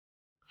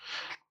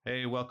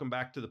Hey, welcome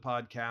back to the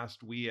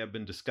podcast. We have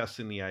been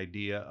discussing the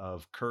idea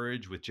of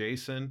courage with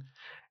Jason.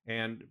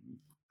 And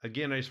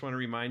again, I just want to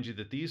remind you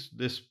that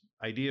this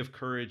idea of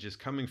courage is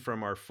coming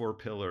from our four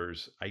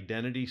pillars: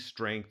 identity,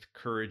 strength,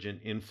 courage,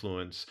 and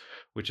influence,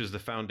 which is the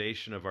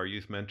foundation of our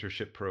youth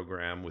mentorship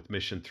program with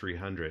Mission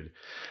 300.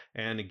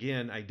 And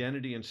again,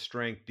 identity and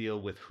strength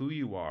deal with who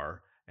you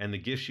are and the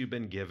gifts you've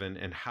been given,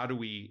 and how do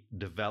we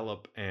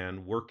develop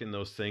and work in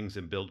those things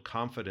and build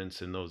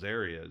confidence in those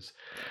areas.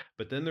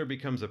 But then there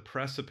becomes a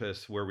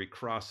precipice where we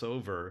cross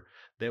over,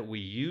 that we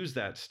use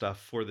that stuff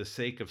for the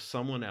sake of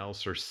someone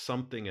else or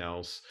something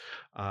else,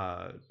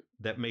 uh,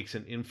 that makes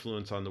an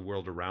influence on the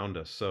world around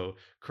us. So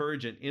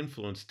courage and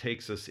influence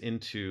takes us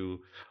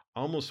into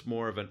almost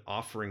more of an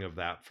offering of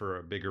that for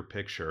a bigger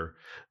picture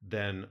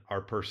than our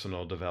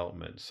personal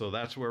development. So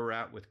that's where we're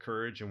at with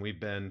courage. And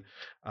we've been,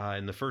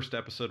 in the first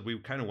episode, we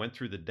kind of went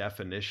through the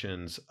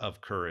definitions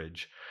of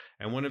courage.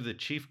 And one of the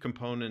chief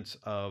components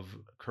of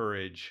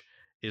courage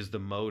is the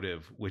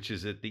motive, which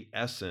is at the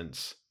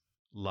essence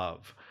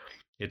love.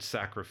 It's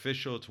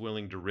sacrificial. It's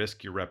willing to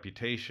risk your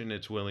reputation.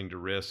 It's willing to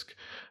risk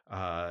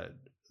uh,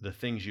 the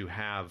things you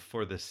have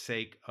for the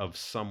sake of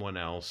someone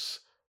else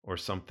or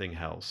something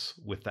else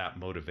with that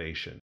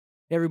motivation.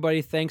 Hey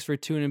everybody, thanks for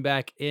tuning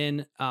back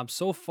in.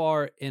 So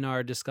far in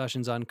our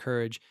discussions on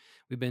courage,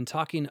 we've been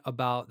talking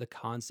about the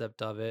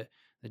concept of it,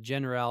 the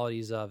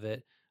generalities of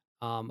it,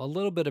 a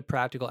little bit of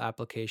practical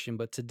application.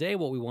 But today,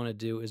 what we want to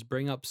do is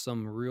bring up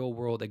some real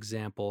world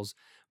examples,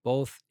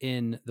 both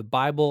in the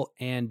Bible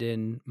and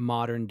in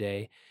modern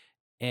day,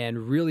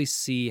 and really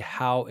see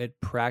how it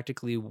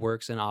practically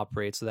works and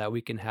operates so that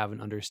we can have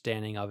an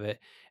understanding of it.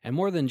 And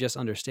more than just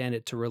understand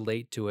it, to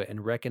relate to it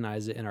and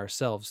recognize it in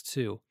ourselves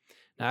too.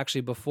 Now,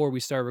 actually, before we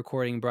started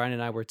recording, Brian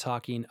and I were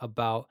talking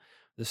about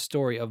the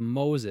story of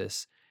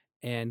Moses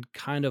and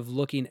kind of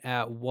looking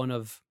at one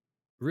of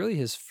really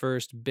his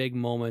first big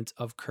moments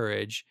of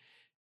courage,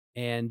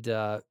 and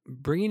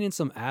bringing in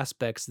some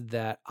aspects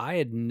that I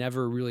had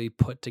never really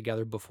put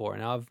together before.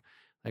 And I've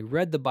like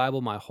read the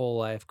Bible my whole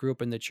life, grew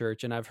up in the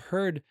church, and I've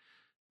heard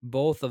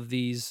both of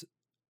these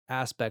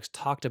aspects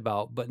talked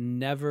about, but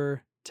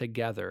never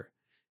together.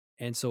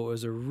 And so it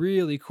was a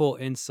really cool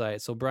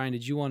insight. So, Brian,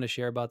 did you want to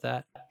share about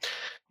that?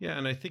 Yeah,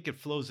 and I think it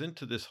flows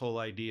into this whole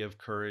idea of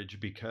courage,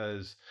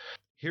 because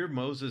here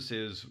Moses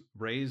is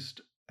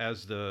raised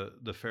as the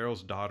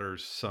Pharaoh's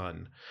daughter's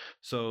son.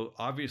 So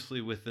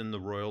obviously within the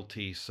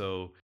royalty,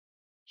 so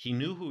he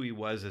knew who he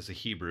was as a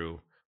Hebrew,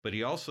 but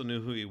he also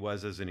knew who he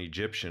was as an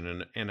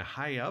Egyptian, and a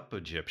high up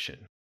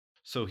Egyptian.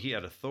 So he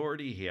had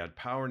authority, he had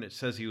power, and it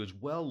says he was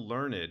well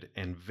learned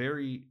and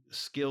very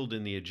skilled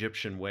in the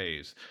Egyptian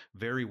ways,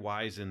 very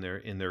wise in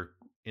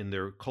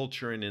their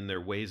culture and in their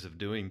ways of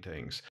doing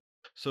things.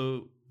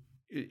 So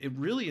it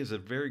really is a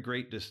very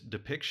great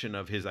depiction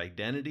of his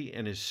identity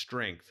and his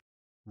strength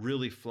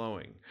really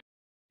flowing.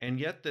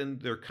 And yet then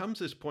there comes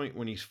this point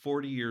when he's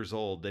 40 years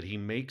old that he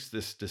makes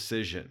this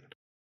decision.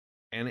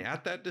 And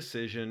at that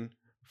decision,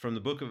 from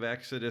the book of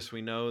Exodus,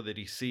 we know that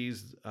he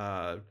sees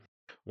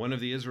one of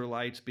the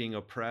Israelites being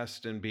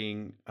oppressed and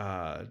being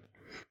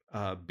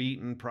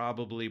beaten,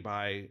 probably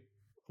by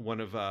one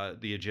of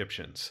the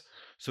Egyptians.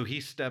 So he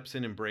steps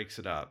in and breaks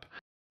it up.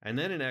 And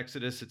then in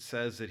Exodus, it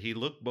says that he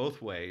looked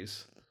both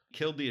ways,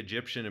 killed the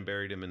Egyptian, and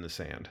buried him in the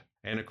sand.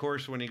 And of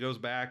course, when he goes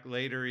back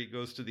later, he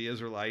goes to the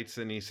Israelites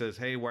and he says,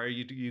 "Hey, why are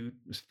you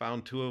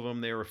found two of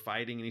them? They were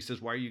fighting." And he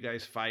says, "Why are you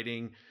guys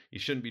fighting? You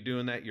shouldn't be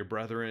doing that. You're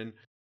brethren."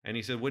 And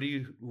he said,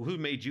 who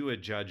made you a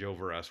judge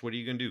over us? What are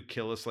you going to do?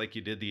 Kill us like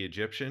you did the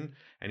Egyptian?"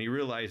 And he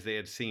realized they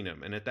had seen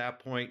him. And at that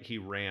point, he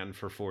ran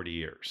for 40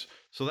 years.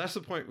 So that's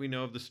the point we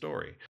know of the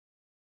story.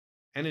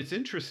 And it's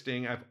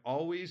interesting. I've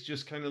always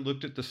just kind of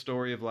looked at the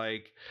story of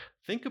like,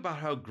 think about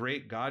how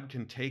great God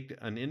can take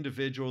an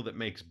individual that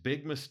makes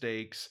big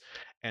mistakes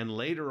and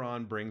later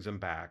on brings them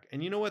back.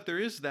 And you know what? There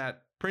is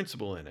that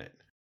principle in it.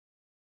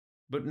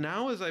 But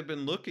now, as I've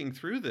been looking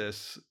through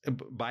this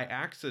by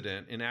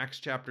accident in Acts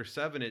chapter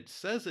 7, it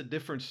says a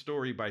different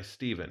story by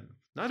Stephen.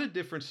 Not a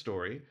different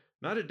story,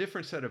 not a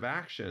different set of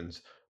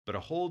actions, but a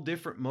whole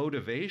different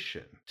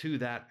motivation to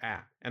that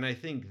act. And I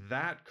think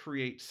that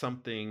creates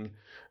something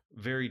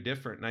very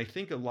different. And I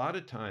think a lot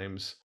of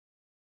times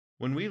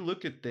when we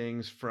look at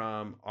things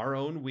from our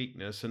own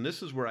weakness, and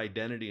this is where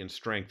identity and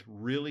strength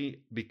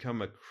really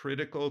become a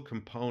critical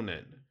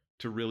component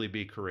to really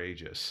be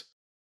courageous.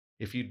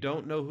 If you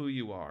don't know who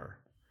you are,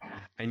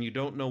 and you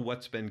don't know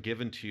what's been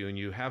given to you, and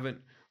you haven't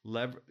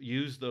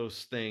used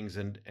those things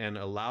and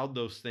allowed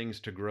those things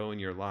to grow in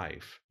your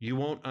life, you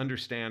won't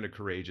understand a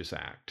courageous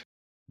act.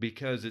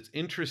 Because it's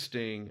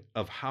interesting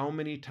of how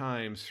many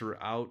times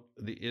throughout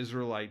the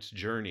Israelites'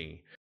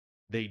 journey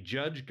they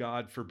judge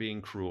God for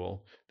being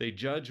cruel, they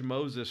judge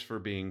Moses for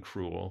being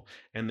cruel,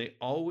 and they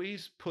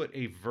always put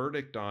a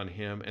verdict on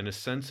him and a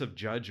sense of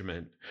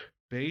judgment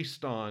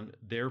based on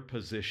their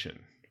position,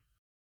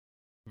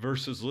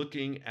 versus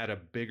looking at a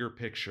bigger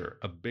picture,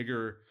 a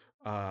bigger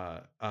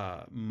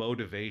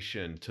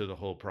motivation to the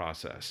whole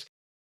process.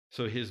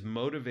 So his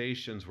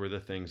motivations were the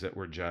things that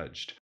were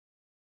judged.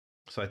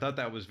 So I thought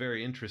that was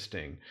very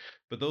interesting.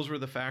 But those were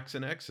the facts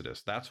in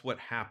Exodus. That's what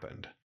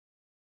happened.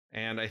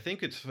 And I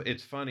think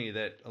it's funny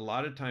that a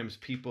lot of times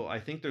people, I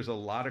think there's a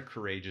lot of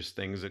courageous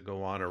things that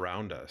go on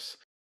around us,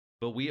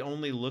 but we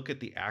only look at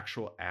the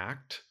actual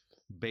act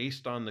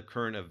based on the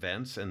current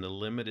events and the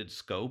limited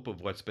scope of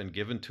what's been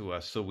given to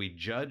us. So we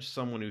judge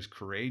someone who's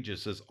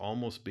courageous as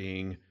almost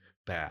being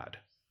bad.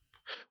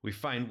 We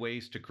find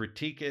ways to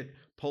critique it,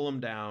 pull them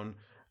down,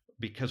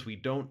 because we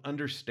don't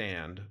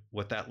understand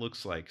what that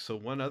looks like. So,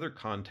 one other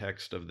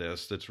context of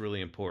this that's really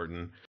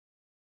important: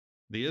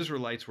 the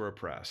Israelites were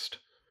oppressed.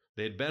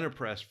 They had been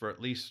oppressed for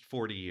at least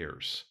 40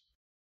 years.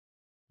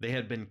 They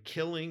had been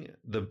killing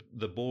the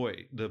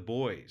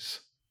boys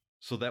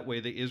so that way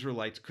the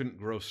Israelites couldn't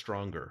grow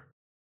stronger.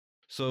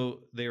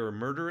 So they were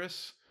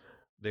murderous,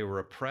 they were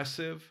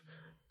oppressive,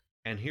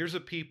 and here's a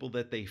people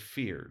that they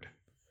feared,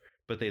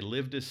 but they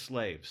lived as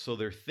slaves. So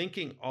their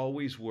thinking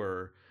always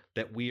were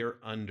that we are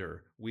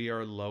under, we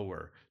are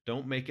lower.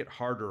 Don't make it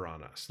harder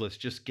on us. Let's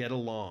just get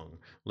along.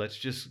 Let's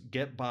just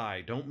get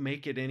by. Don't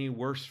make it any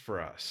worse for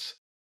us.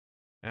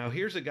 Now,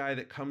 here's a guy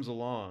that comes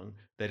along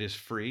that is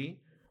free,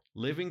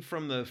 living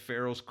from the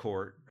Pharaoh's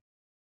court,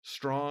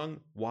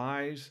 strong,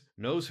 wise,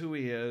 knows who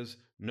he is,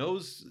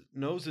 knows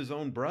his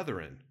own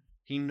brethren.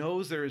 He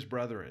knows they're his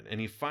brethren,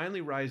 and he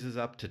finally rises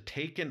up to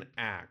take an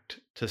act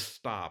to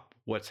stop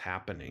what's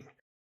happening.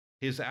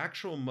 His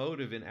actual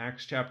motive in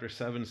Acts chapter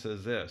 7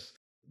 says this,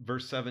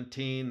 verse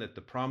 17, that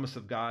the promise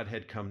of God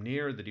had come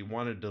near, that he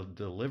wanted to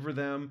deliver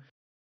them.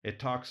 It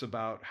talks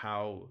about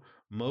how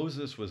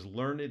Moses was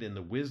learned in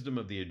the wisdom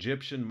of the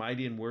Egyptian,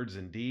 mighty in words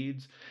and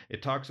deeds.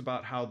 It talks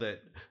about how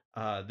that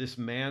this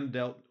man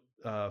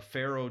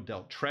Pharaoh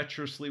dealt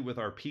treacherously with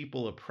our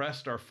people,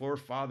 oppressed our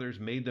forefathers,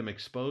 made them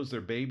expose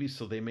their babies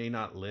so they may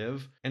not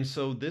live. And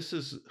so this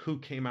is who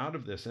came out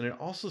of this. And it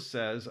also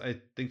says, I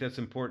think that's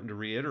important to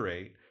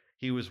reiterate,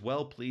 he was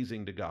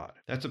well-pleasing to God.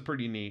 That's a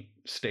pretty neat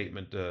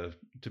statement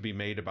to be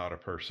made about a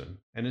person.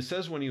 And it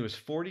says when he was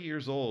 40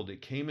 years old,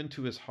 it came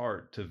into his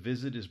heart to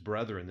visit his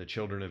brethren, the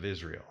children of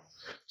Israel.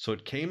 So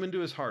it came into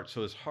his heart.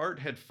 So his heart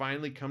had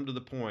finally come to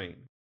the point,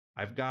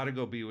 I've got to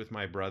go be with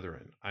my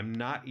brethren. I'm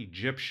not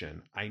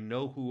Egyptian. I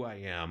know who I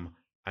am.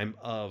 I'm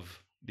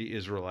of the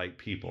Israelite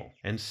people.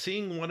 And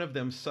seeing one of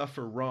them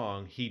suffer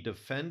wrong, he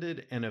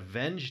defended and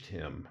avenged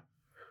him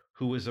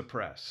who was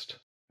oppressed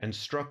and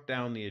struck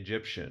down the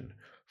Egyptian.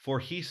 For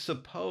he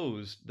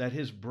supposed that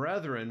his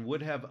brethren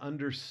would have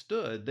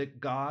understood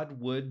that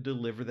God would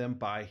deliver them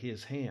by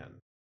his hand.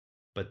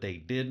 But they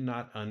did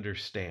not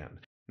understand.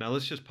 Now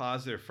let's just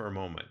pause there for a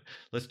moment.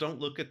 Let's don't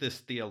look at this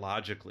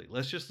theologically.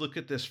 Let's just look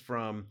at this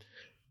from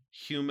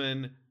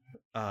human,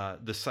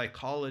 the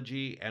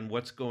psychology and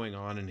what's going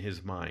on in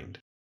his mind.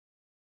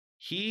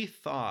 He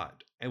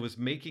thought and was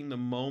making the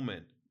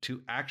moment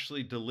to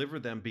actually deliver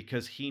them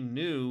because he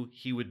knew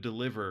he would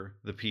deliver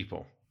the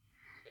people.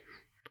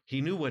 He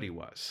knew what he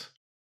was.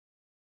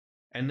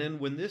 And then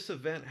when this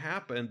event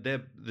happened,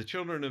 the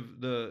children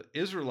of the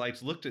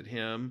Israelites looked at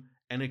him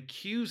and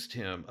accused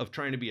him of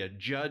trying to be a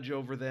judge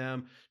over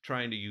them,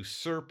 trying to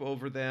usurp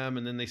over them.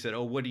 And then they said,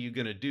 oh, what are you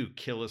going to do?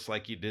 Kill us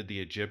like you did the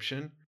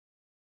Egyptian?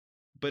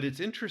 But it's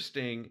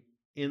interesting,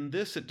 in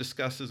this it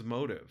discusses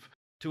motive.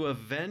 To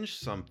avenge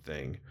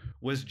something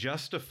was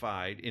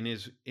justified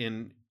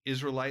in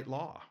Israelite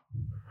law.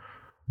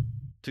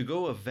 To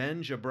go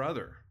avenge a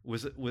brother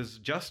was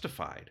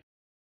justified.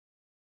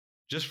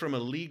 Just from a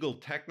legal,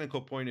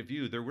 technical point of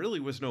view, there really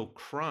was no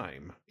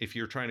crime if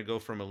you're trying to go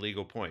from a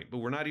legal point, but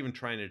we're not even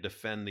trying to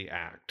defend the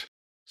act.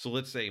 So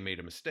let's say he made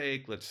a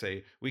mistake. Let's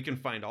say we can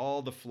find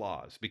all the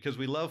flaws because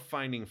we love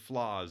finding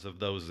flaws of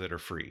those that are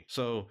free.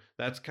 So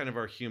that's kind of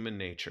our human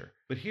nature.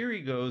 But here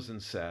he goes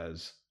and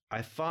says,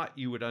 I thought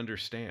you would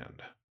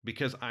understand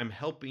because I'm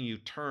helping you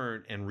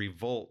turn and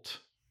revolt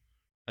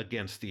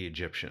against the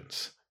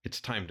Egyptians. It's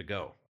time to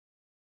go.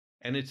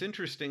 And it's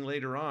interesting,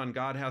 later on,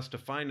 God has to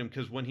find him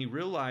because when he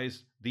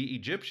realized the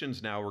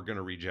Egyptians now were going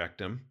to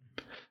reject him,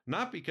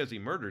 not because he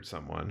murdered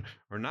someone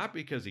or not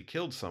because he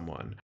killed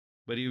someone,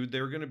 but they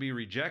were going to be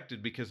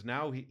rejected because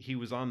now he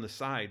was on the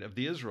side of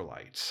the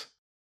Israelites.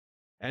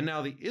 And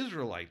now the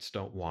Israelites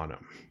don't want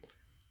him.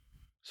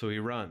 So he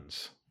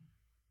runs.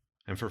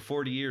 And for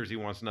 40 years, he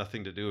wants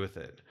nothing to do with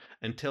it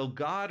until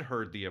God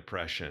heard the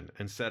oppression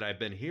and said, I've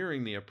been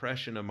hearing the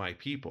oppression of my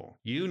people.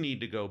 You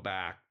need to go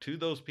back to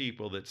those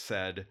people that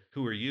said,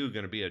 who are you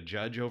going to be a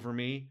judge over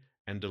me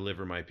and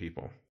deliver my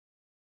people?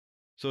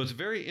 So it's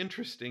very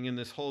interesting in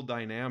this whole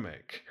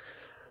dynamic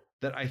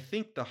that I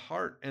think the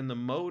heart and the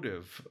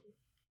motive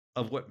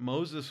of what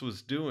Moses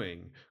was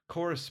doing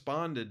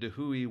corresponded to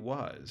who he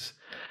was.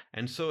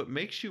 And so it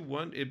makes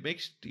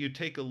you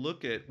take a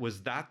look at,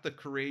 was that the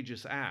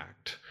courageous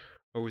act?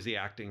 Or was he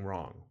acting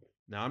wrong?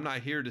 Now, I'm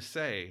not here to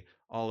say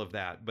all of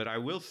that, but I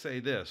will say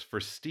this, for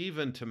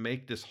Stephen to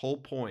make this whole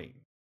point,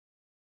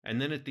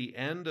 and then at the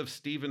end of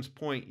Stephen's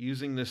point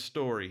using this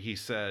story, he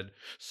said,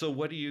 so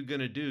what are you going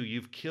to do?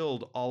 You've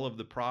killed all of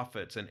the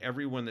prophets and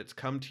everyone that's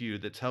come to you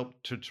that's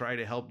helped to try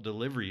to help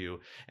deliver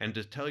you and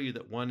to tell you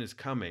that one is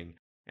coming.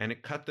 And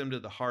it cut them to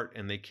the heart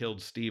and they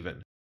killed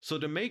Stephen. So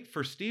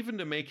for Stephen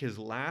to make his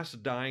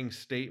last dying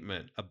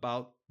statement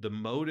about the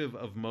motive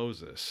of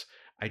Moses,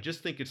 I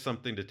just think it's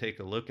something to take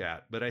a look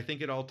at. But I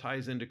think it all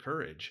ties into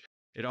courage.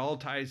 It all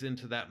ties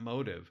into that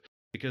motive,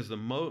 because the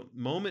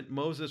moment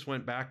Moses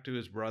went back to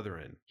his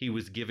brethren, he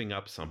was giving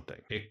up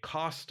something. It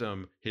cost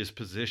him his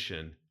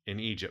position in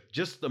Egypt.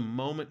 Just the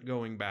moment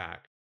going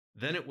back.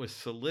 Then it was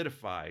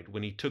solidified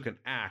when he took an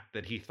act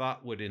that he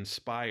thought would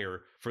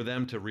inspire for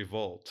them to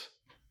revolt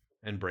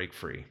and break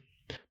free,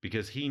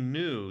 because he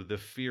knew the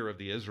fear of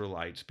the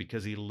Israelites,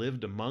 because he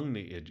lived among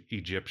the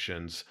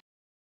Egyptians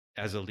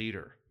as a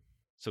leader.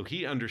 So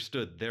he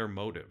understood their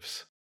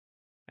motives.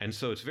 And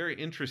so it's very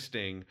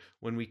interesting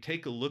when we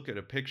take a look at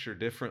a picture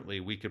differently.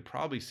 We could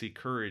probably see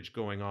courage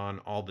going on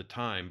all the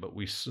time, but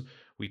we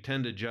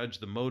tend to judge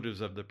the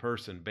motives of the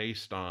person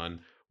based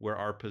on where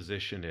our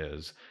position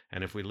is.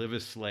 And if we live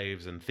as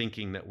slaves and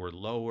thinking that we're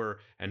lower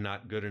and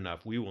not good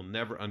enough, we will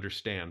never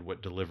understand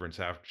what deliverance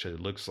actually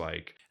looks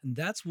like. And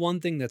that's one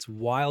thing that's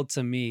wild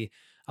to me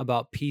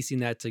about piecing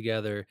that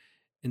together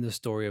in the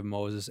story of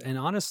Moses. And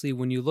honestly,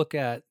 when you look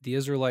at the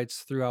Israelites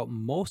throughout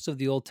most of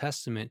the Old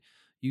Testament,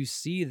 you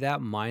see that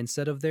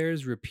mindset of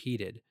theirs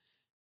repeated.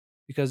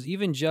 Because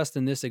even just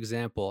in this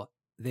example,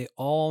 they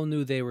all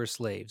knew they were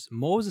slaves.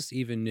 Moses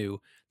even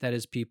knew that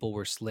his people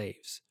were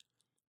slaves.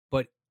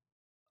 But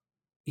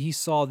he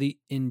saw the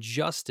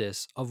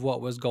injustice of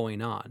what was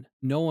going on.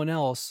 No one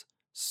else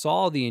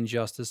saw the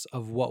injustice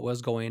of what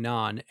was going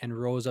on and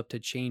rose up to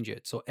change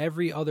it. So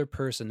every other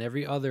person,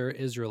 every other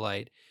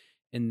Israelite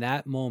in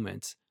that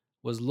moment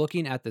was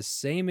looking at the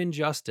same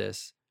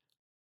injustice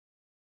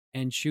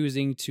and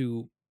choosing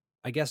to,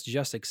 I guess,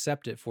 just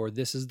accept it for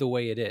this is the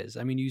way it is.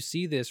 I mean, you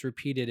see this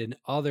repeated in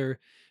other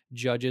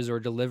judges or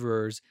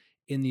deliverers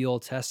in the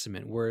Old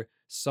Testament where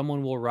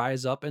someone will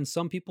rise up and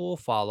some people will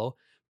follow,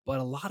 but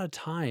a lot of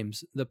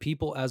times the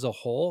people as a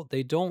whole,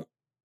 they don't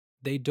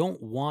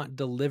want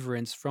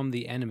deliverance from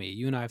the enemy.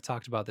 You and I have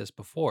talked about this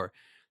before.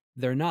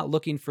 They're not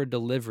looking for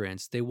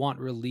deliverance. They want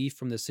relief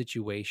from the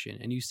situation.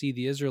 And you see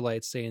the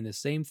Israelites saying the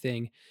same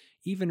thing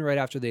even right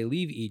after they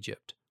leave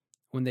Egypt.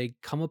 When they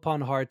come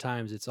upon hard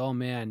times, it's, oh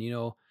man,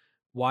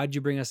 why'd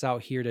you bring us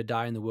out here to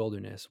die in the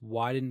wilderness?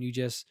 Why didn't you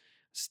just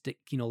stick,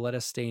 let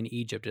us stay in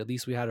Egypt? At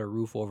least we had a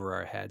roof over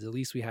our heads. At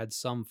least we had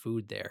some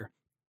food there.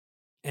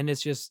 And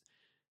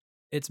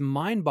it's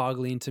mind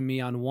boggling to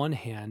me on one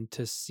hand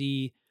to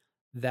see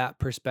that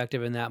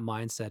perspective and that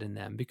mindset in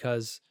them,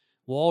 because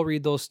we'll all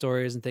read those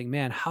stories and think,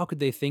 man, how could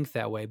they think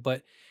that way?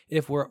 But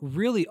if we're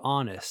really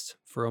honest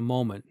for a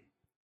moment,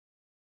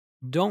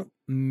 don't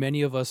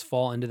many of us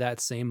fall into that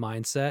same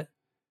mindset?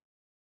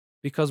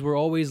 Because we're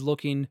always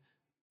looking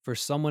for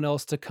someone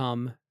else to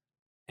come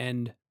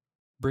and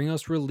bring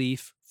us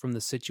relief from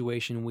the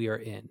situation we are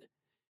in,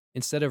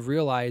 instead of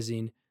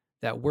realizing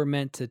that we're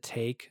meant to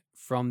take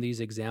from these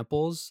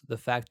examples the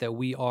fact that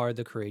we are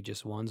the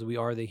courageous ones, we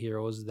are the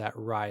heroes that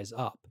rise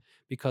up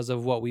because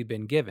of what we've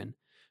been given.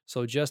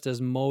 So just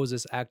as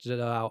Moses acted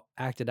out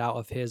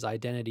of his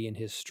identity and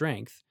his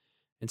strength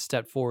and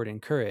stepped forward in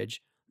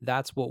courage,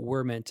 that's what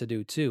we're meant to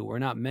do too. We're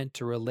not meant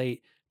to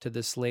relate to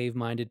the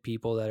slave-minded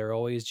people that are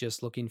always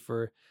just looking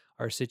for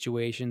our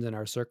situations and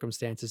our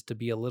circumstances to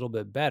be a little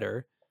bit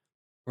better.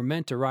 We're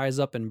meant to rise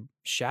up and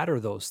shatter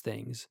those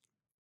things.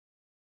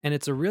 And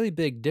it's a really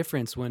big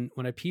difference when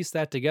I piece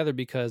that together,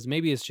 because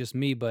maybe it's just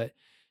me, but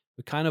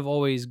we kind of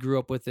always grew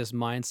up with this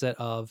mindset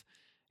of,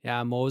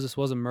 yeah, Moses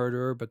was a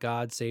murderer, but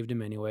God saved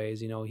him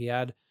anyways. He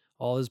had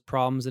all his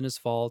problems and his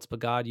faults, but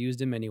God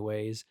used him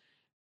anyways.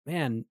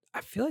 Man,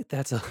 I feel like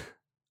that's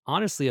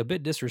honestly a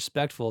bit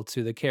disrespectful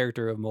to the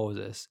character of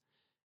Moses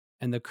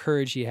and the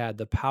courage he had,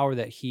 the power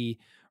that he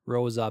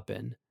rose up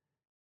in.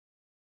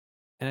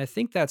 And I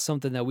think that's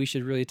something that we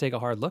should really take a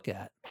hard look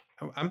at.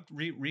 I'm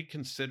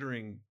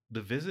reconsidering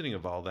the visiting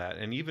of all that.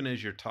 And even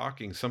as you're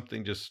talking,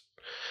 something just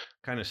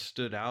kind of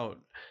stood out.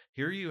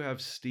 Here you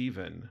have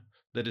Stephen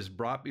that is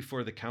brought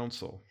before the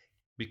council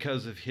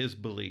because of his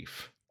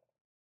belief.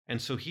 And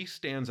so he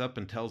stands up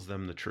and tells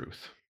them the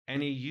truth.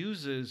 And he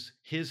uses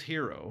his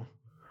hero.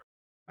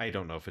 I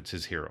don't know if it's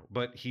his hero,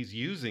 but he's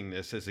using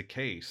this as a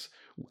case.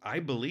 I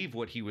believe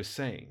what he was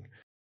saying.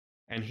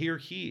 And here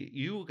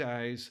you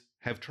guys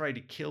have tried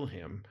to kill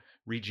him,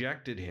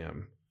 rejected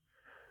him.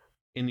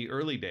 In the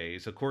early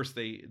days, of course,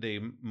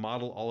 they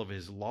model all of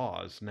his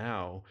laws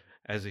now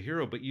as a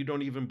hero, but you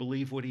don't even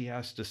believe what he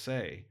has to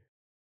say.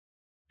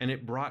 And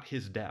it brought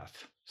his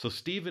death. So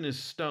Stephen is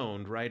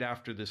stoned right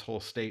after this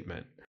whole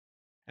statement.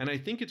 And I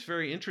think it's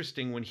very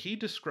interesting when he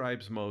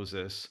describes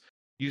Moses,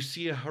 you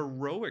see a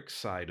heroic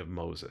side of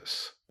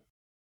Moses.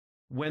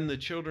 When the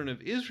children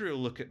of Israel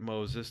look at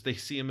Moses, they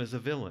see him as a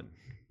villain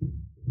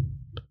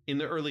in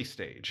the early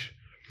stage.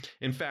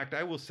 In fact,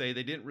 I will say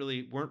they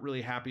weren't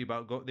really happy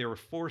about they were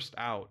forced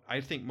out. I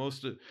think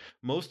most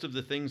of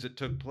the things that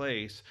took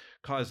place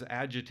caused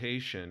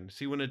agitation.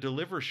 See, when a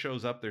deliverer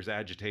shows up, there's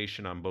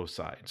agitation on both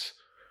sides.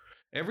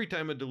 Every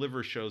time a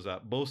deliverer shows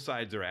up, both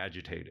sides are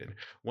agitated.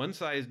 One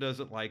side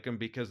doesn't like them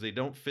because they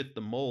don't fit the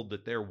mold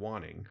that they're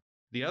wanting.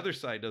 The other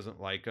side doesn't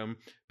like him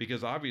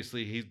because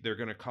obviously they're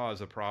going to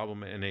cause a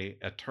problem and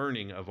a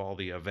turning of all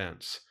the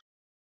events.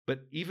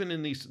 But even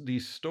in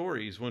these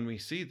stories, when we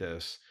see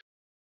this,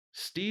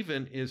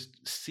 Stephen is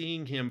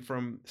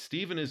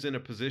in a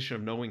position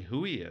of knowing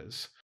who he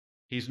is.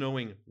 He's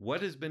knowing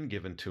what has been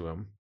given to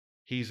him.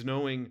 He's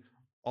knowing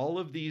all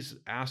of these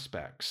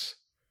aspects.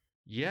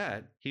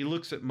 Yet he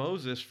looks at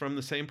Moses from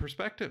the same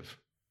perspective.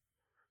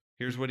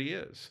 Here's what he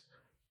is.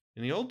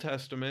 In the Old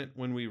Testament,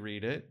 when we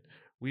read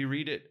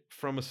it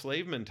from a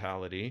slave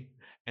mentality,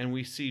 and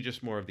we see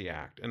just more of the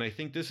act. And I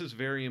think this is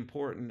very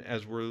important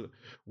as we're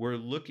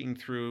looking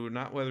through,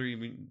 not whether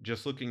even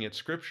just looking at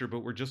scripture, but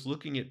we're just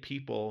looking at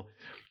people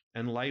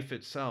and life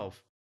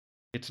itself.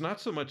 It's not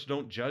so much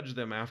don't judge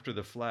them after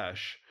the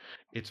flesh.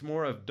 It's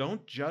more of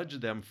don't judge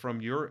them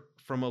from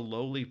a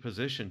lowly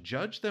position.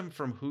 Judge them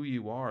from who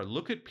you are.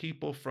 Look at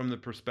people from the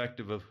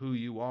perspective of who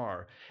you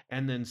are,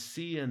 and then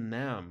see in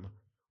them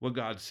what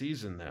God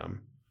sees in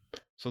them.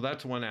 So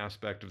that's one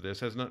aspect of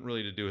this. It has nothing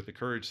really to do with the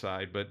courage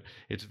side, but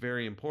it's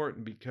very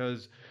important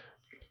because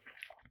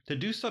to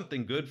do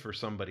something good for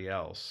somebody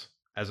else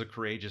as a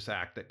courageous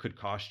act that could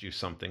cost you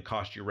something,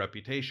 cost your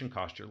reputation,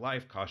 cost your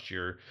life, cost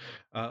your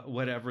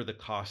whatever the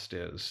cost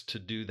is to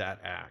do that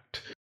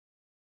act.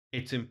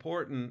 It's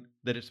important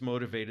that it's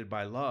motivated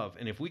by love.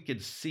 And if we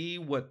could see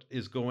what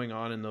is going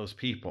on in those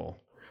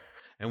people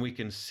and we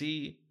can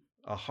see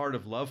a heart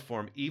of love for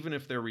them, even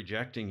if they're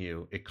rejecting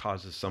you, it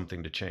causes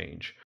something to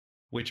change.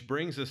 Which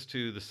brings us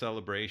to the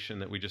celebration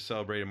that we just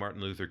celebrated Martin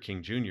Luther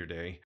King Jr.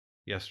 Day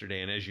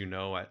yesterday. And as you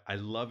know, I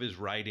love his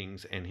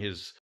writings and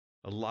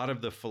a lot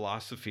of the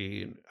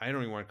philosophy. I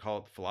don't even want to call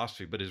it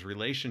philosophy, but his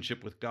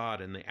relationship with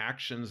God and the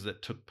actions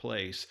that took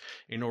place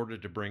in order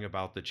to bring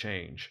about the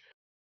change.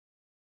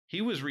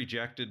 He was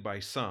rejected by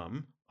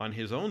some on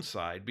his own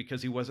side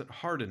because he wasn't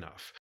hard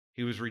enough.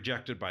 He was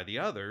rejected by the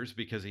others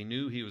because he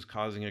knew he was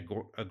causing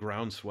a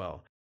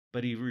groundswell,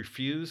 but he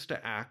refused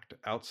to act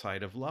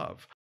outside of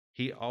love.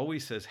 He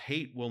always says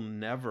hate will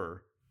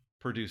never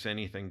produce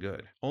anything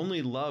good.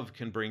 Only love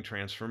can bring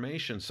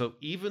transformation. So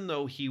even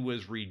though he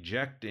was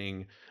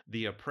rejecting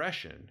the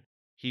oppression,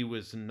 he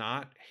was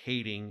not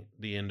hating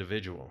the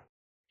individual.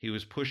 He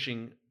was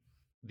pushing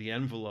the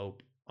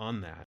envelope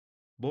on that.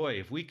 Boy,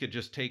 if we could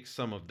just take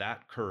some of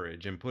that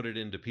courage and put it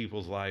into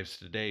people's lives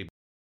today,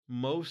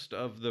 most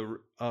of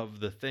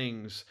the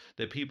things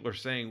that people are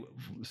saying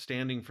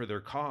standing for their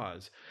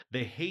cause,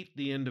 they hate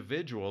the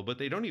individual, but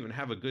they don't even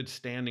have a good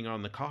standing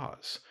on the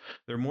cause.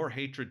 They're more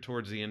hatred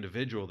towards the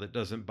individual that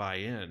doesn't buy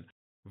in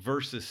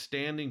versus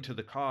standing to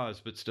the cause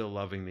but still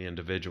loving the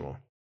individual.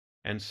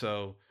 And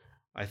so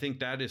I think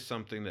that is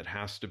something that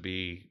has to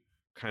be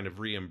kind of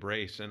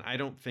re-embraced. And I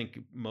don't think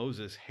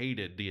Moses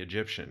hated the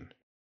Egyptian.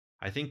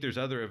 I think there's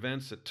other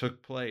events that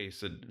took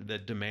place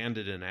that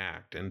demanded an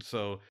act. And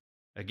so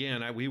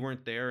again, we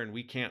weren't there and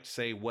we can't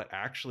say what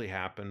actually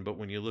happened, but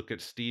when you look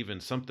at Stephen,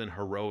 something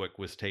heroic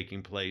was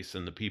taking place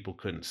and the people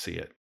couldn't see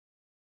it.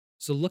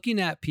 So looking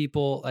at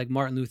people like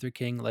Martin Luther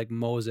King, like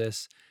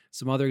Moses,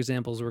 some other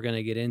examples we're going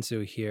to get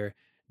into here,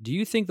 do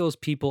you think those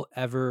people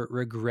ever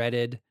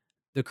regretted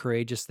the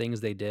courageous things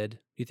they did? Do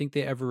you think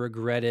they ever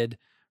regretted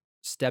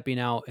stepping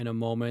out in a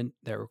moment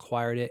that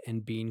required it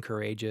and being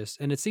courageous?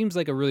 And it seems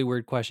like a really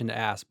weird question to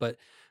ask, but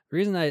the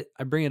reason I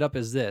bring it up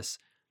is this.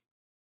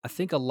 I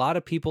think a lot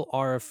of people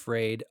are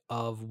afraid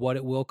of what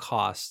it will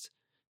cost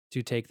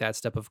to take that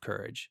step of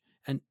courage.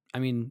 And I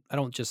mean, I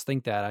don't just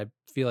think that. I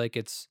feel like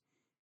it's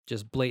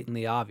just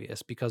blatantly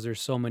obvious because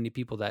there's so many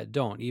people that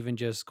don't. Even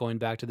just going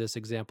back to this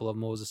example of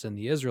Moses and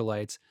the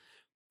Israelites,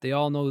 they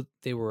all know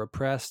they were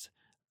oppressed.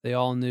 They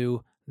all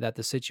knew that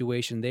the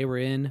situation they were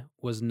in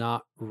was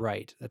not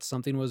right, that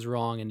something was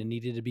wrong and it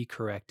needed to be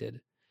corrected.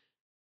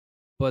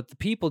 But the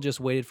people just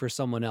waited for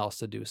someone else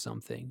to do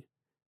something.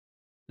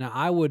 Now,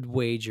 I would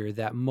wager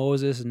that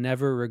Moses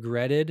never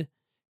regretted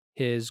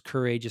his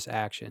courageous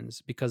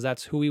actions because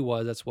that's who he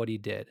was, that's what he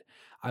did.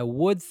 I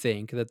would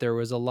think that there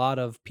was a lot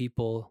of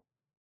people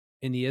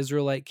in the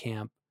Israelite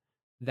camp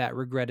that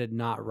regretted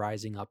not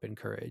rising up in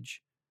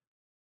courage.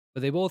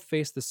 But they both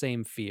faced the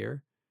same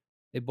fear.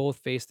 They both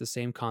faced the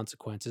same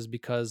consequences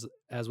because,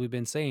 as we've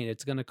been saying,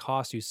 it's going to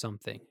cost you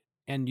something.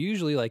 And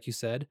usually, like you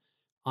said,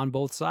 on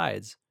both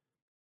sides.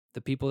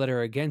 The people that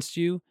are against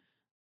you,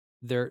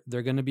 they're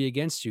going to be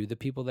against you. The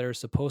people that are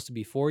supposed to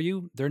be for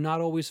you, they're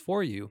not always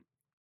for you.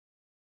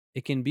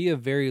 It can be a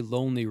very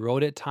lonely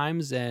road at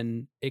times,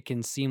 and it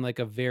can seem like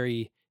a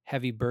very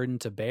heavy burden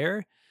to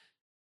bear.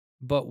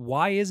 But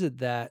why is it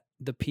that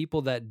the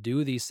people that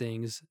do these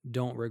things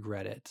don't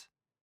regret it?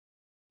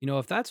 You know,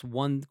 if that's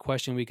one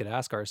question we could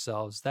ask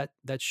ourselves, that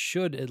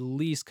should at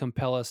least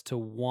compel us to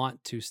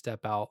want to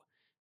step out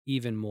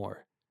even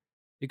more.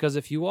 Because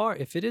if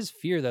it is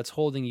fear that's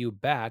holding you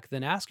back,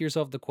 then ask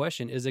yourself the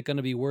question, is it going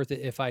to be worth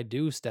it if I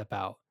do step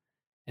out?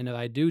 And if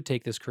I do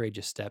take this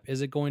courageous step,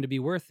 is it going to be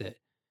worth it?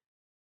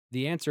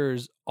 The answer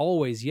is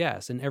always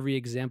yes in every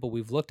example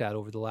we've looked at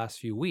over the last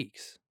few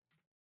weeks.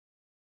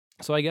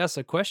 So I guess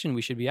a question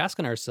we should be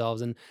asking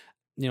ourselves, and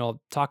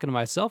talking to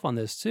myself on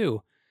this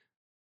too,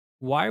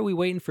 Why are we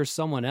waiting for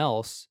someone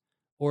else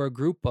or a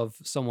group of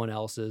someone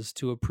else's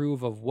to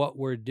approve of what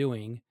we're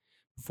doing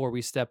before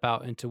we step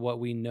out into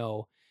what we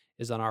know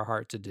is on our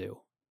heart to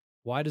do?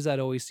 Why does that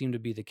always seem to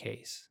be the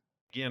case?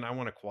 Again, I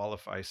want to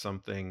qualify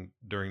something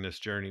during this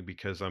journey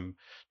because I'm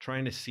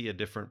trying to see a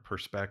different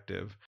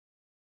perspective.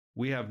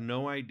 We have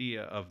no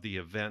idea of the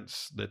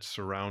events that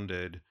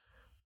surrounded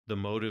the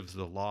motives,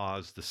 the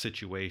laws, the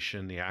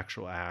situation, the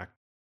actual act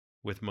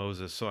with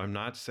Moses. So I'm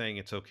not saying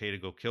it's okay to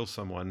go kill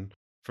someone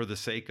for the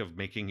sake of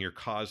making your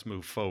cause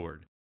move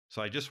forward.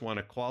 So I just want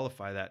to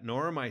qualify that,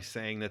 nor am I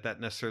saying that that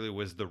necessarily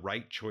was the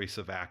right choice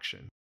of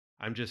action.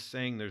 I'm just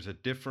saying there's a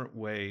different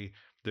way,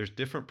 there's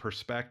different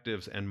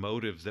perspectives and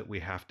motives that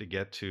we have to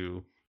get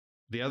to.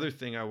 The other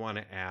thing I want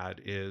to add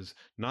is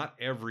not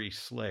every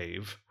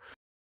slave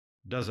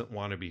doesn't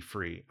want to be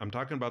free. I'm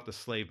talking about the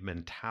slave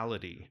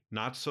mentality,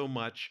 not so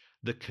much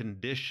the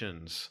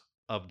conditions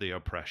of the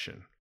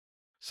oppression.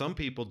 Some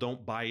people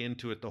don't buy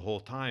into it the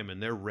whole time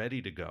and they're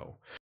ready to go.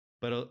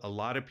 But a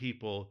lot of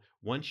people,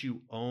 once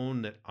you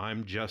own that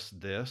I'm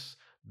just this,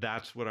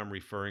 that's what I'm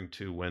referring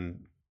to when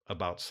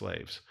about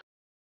slaves.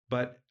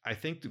 But I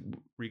think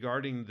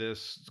regarding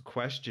this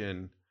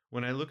question,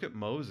 when I look at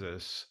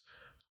Moses,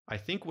 I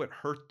think what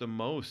hurt the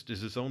most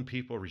is his own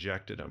people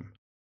rejected him.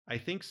 I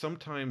think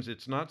sometimes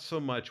it's not so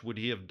much would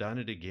he have done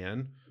it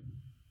again.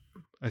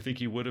 I think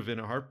he would have in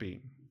a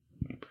heartbeat.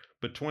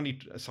 But 20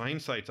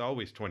 hindsight's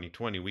always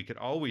 2020. We could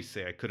always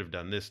say I could have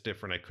done this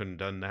different, I couldn't have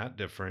done that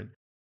different.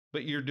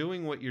 But you're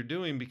doing what you're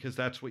doing because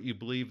that's what you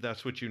believe,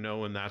 that's what you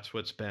know, and that's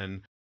what's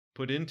been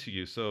put into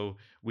you. So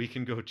we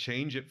can go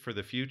change it for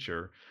the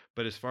future.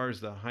 But as far as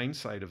the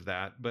hindsight of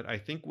that, but I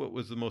think what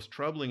was the most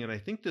troubling, and I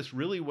think this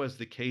really was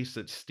the case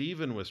that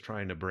Stephen was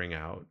trying to bring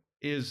out,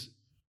 is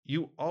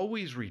you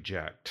always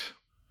reject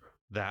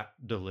that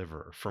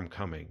deliverer from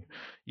coming.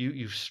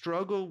 You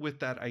struggle with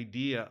that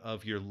idea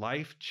of your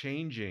life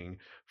changing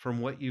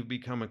from what you've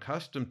become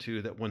accustomed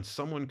to, that when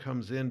someone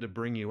comes in to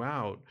bring you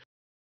out,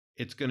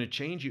 it's going to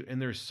change you.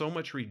 And there's so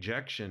much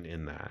rejection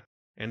in that.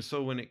 And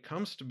so when it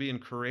comes to being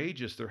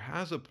courageous, there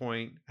has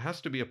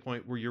to be a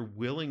point where you're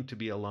willing to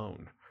be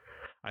alone.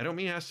 I don't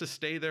mean it has to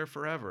stay there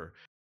forever,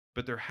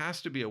 but there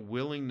has to be a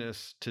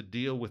willingness to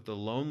deal with the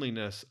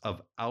loneliness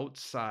of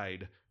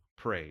outside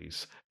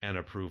praise and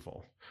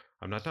approval.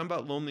 I'm not talking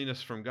about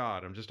loneliness from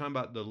God. I'm just talking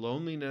about the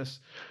loneliness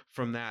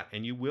from that.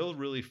 And you will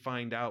really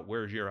find out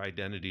where your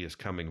identity is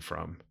coming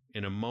from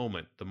in a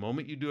moment. The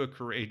moment you do a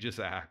courageous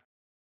act,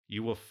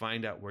 you will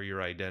find out where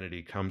your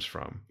identity comes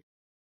from.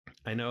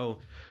 I know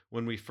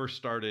when we first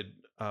started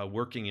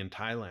working in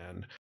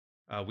Thailand,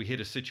 we hit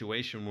a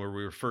situation where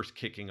we were first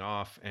kicking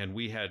off and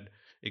we had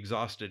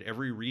exhausted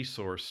every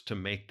resource to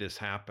make this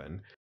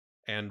happen.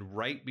 And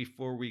right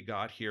before we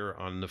got here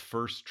on the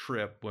first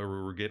trip where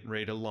we were getting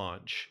ready to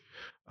launch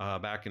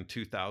back in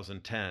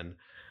 2010,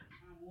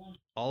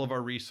 all of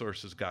our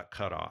resources got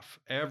cut off.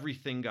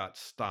 Everything got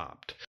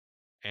stopped.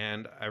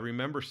 And I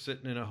remember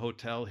sitting in a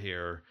hotel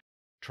here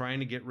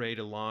trying to get ready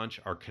to launch.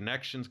 Our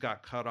connections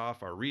got cut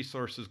off, our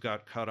resources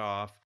got cut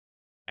off,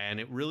 and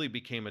it really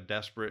became a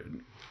desperate,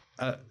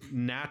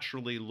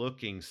 naturally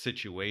looking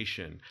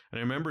situation. And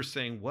I remember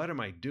saying, what am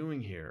I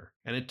doing here?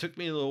 And it took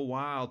me a little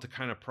while to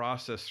kind of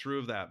process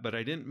through that, but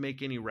I didn't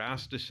make any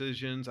rash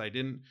decisions. I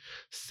didn't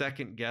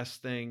second guess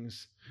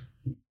things.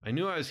 I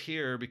knew I was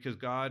here because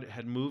God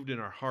had moved in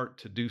our heart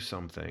to do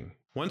something.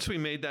 Once we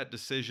made that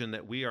decision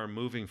that we are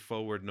moving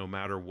forward no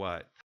matter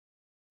what,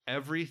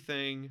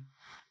 everything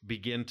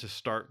began to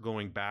start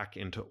going back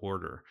into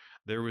order.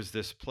 There was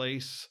this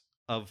place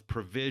of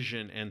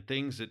provision and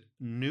things that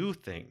new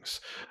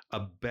things, a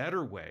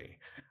better way,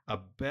 a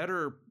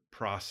better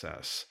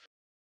process.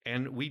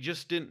 And we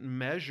just didn't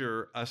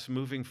measure us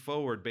moving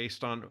forward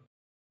based on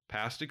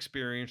past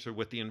experience or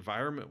what the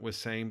environment was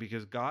saying,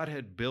 because God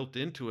had built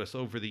into us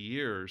over the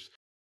years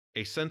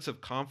a sense of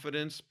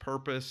confidence,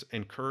 purpose,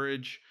 and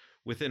courage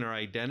within our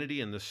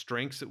identity and the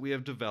strengths that we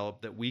have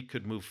developed that we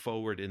could move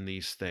forward in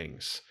these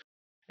things.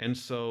 And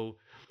so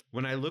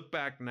when I look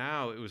back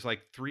now, it was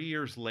like 3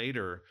 years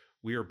later,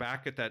 we were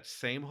back at that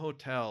same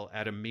hotel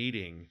at a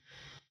meeting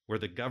where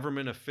the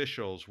government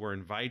officials were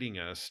inviting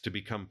us to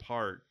become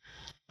part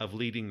of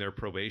leading their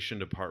probation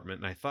department.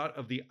 And I thought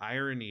of the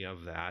irony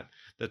of that,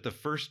 that the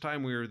first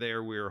time we were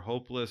there, we were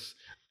hopeless.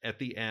 At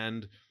the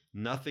end,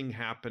 nothing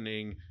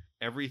happening,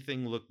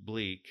 everything looked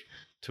bleak,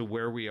 to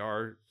where we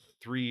are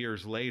 3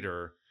 years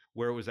later,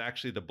 where it was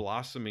actually the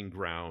blossoming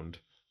ground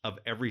of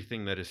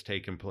everything that has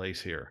taken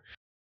place here.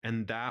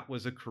 And that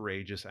was a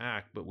courageous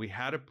act, but we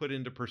had to put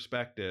into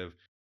perspective,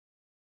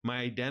 my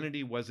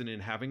identity wasn't in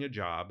having a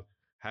job,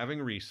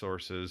 having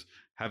resources,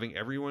 having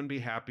everyone be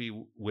happy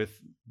with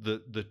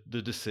the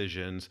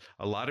decisions.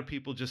 A lot of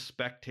people just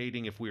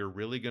spectating if we were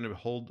really going to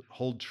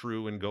hold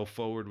true and go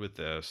forward with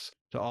this.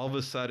 To all of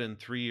a sudden,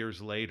 3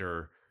 years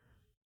later,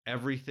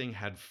 everything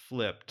had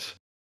flipped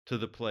to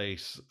the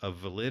place of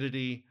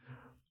validity,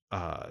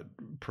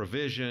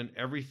 provision.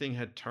 Everything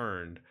had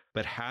turned.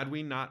 But had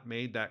we not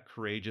made that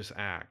courageous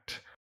act,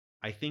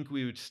 I think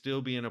we would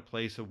still be in a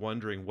place of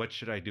wondering, what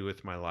should I do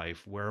with my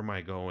life? Where am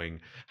I going?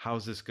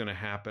 How's this going to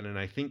happen? And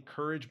I think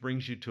courage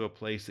brings you to a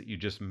place that you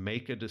just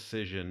make a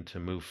decision to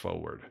move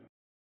forward.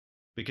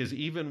 Because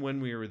even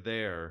when we were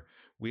there,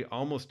 we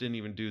almost didn't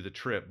even do the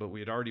trip, but we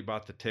had already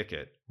bought the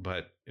ticket.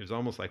 But it was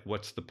almost like,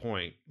 what's the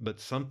point? But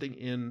something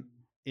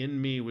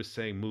in me was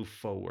saying, move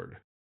forward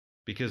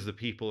because the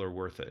people are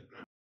worth it.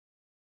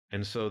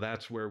 And so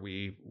that's where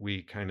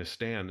we kind of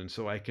stand. And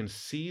so I can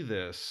see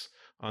this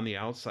on the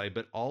outside,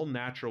 but all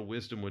natural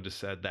wisdom would have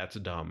said that's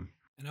dumb.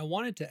 And I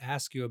wanted to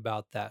ask you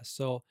about that.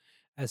 So,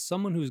 as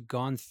someone who's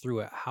gone through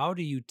it, how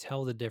do you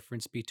tell the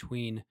difference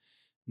between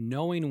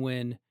knowing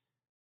when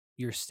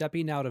you're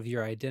stepping out of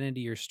your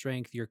identity, your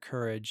strength, your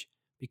courage,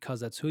 because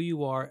that's who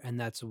you are and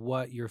that's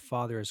what your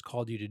father has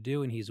called you to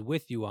do, and he's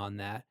with you on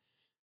that,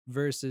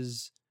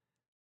 versus,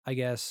 I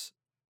guess,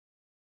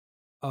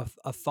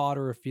 a thought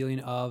or a feeling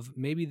of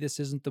maybe this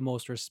isn't the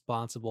most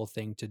responsible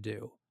thing to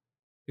do?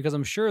 Because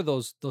I'm sure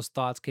those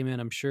thoughts came in.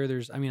 I'm sure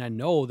I mean, I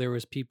know there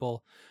was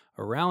people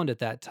around at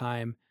that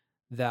time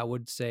that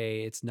would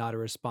say it's not a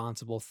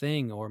responsible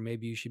thing, or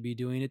maybe you should be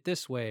doing it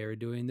this way or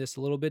doing this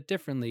a little bit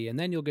differently, and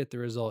then you'll get the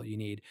result you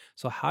need.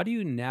 So how do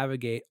you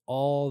navigate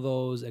all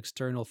those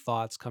external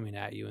thoughts coming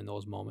at you in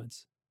those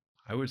moments?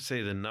 I would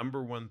say the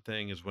number one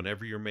thing is,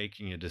 whenever you're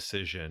making a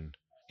decision,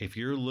 if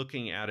you're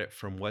looking at it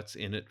from what's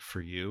in it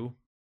for you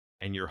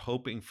and you're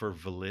hoping for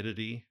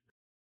validity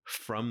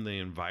from the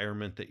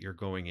environment that you're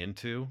going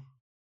into,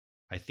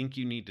 I think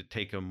you need to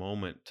take a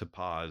moment to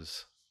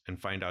pause and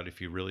find out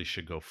if you really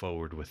should go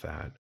forward with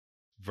that,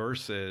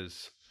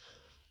 versus,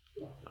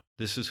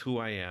 this is who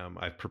I am.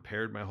 I've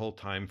prepared my whole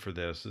time for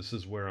this. This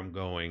is where I'm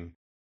going.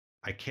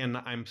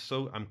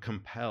 I'm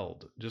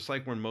compelled. Just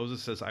like when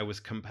Moses says, I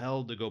was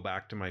compelled to go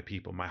back to my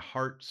people. My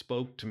heart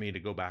spoke to me to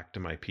go back to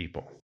my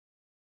people.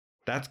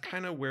 That's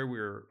kind of where we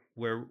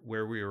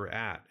were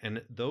at.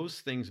 And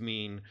those things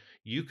mean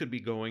you could be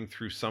going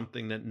through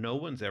something that no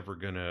one's ever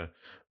going to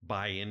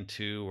buy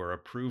into or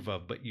approve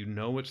of, but you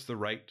know it's the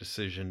right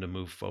decision to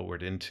move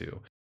forward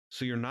into.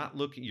 So you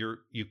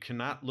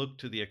cannot look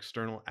to the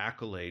external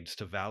accolades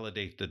to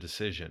validate the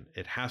decision.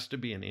 It has to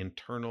be an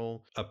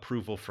internal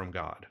approval from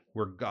God,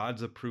 where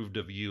God's approved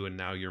of you and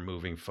now you're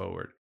moving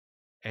forward.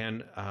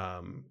 And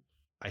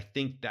I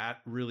think that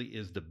really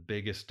is the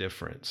biggest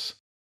difference.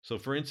 So,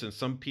 for instance,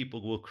 some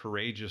people will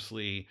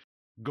courageously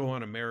go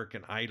on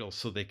American Idol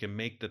so they can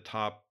make the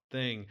top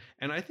thing.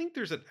 And I think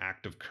there's an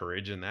act of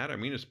courage in that. I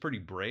mean, it's pretty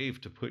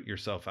brave to put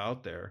yourself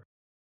out there.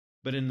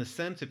 But in the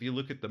sense, if you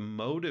look at the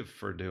motive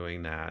for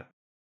doing that,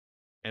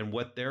 and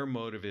what their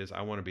motive is,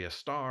 I want to be a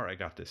star, I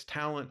got this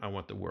talent, I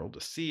want the world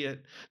to see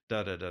it,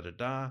 da da da da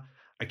da.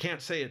 I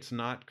can't say it's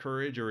not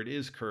courage or it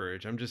is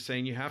courage. I'm just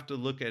saying you have to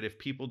look at, if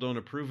people don't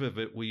approve of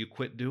it, will you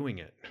quit doing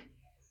it?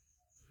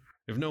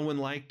 If no one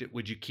liked it,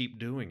 would you keep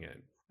doing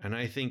it? And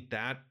I think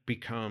that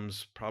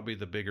becomes probably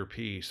the bigger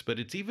piece. But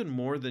it's even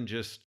more than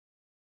just,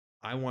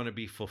 I want to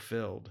be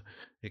fulfilled.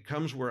 It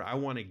comes where I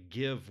want to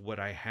give what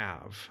I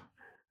have,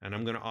 and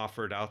I'm going to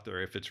offer it out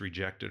there if it's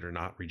rejected or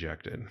not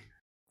rejected.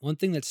 One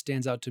thing that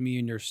stands out to me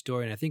in your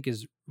story, and I think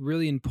is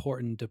really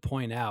important to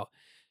point out,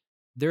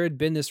 there had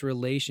been this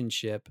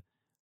relationship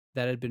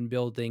that had been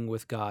building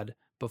with God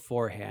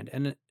beforehand.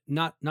 And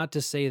not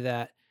to say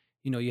that,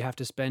 you have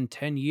to spend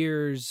 10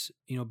 years,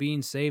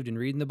 being saved and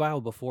reading the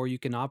Bible before you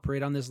can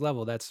operate on this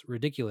level. That's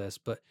ridiculous.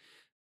 But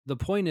the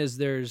point is,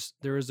 there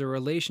is a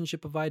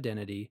relationship of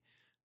identity,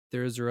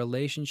 there is a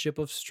relationship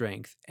of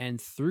strength, and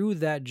through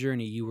that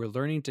journey you were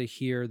learning to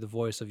hear the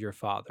voice of your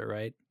father,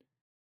 right?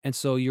 And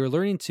so you're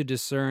learning to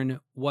discern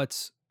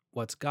what's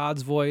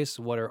God's voice,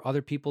 what are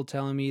other people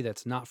telling me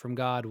that's not from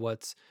God,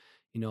 what's,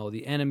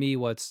 the enemy,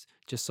 what's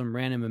just some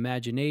random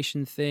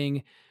imagination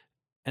thing.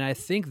 And I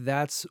think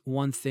that's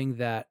one thing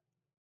that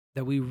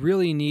we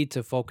really need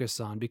to focus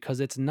on, because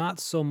it's not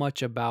so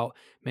much about,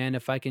 man,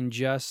 if I can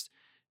just,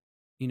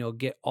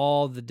 get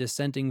all the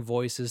dissenting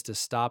voices to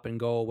stop and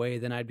go away,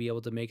 then I'd be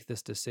able to make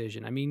this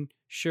decision. I mean,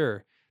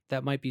 sure,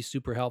 that might be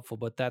super helpful,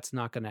 but that's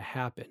not going to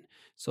happen.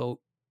 So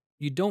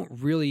you don't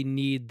really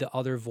need the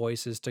other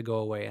voices to go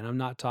away. And I'm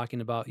not talking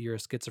about you're a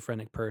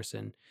schizophrenic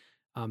person.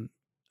 Um,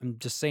 I'm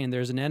just saying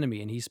there's an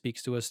enemy and he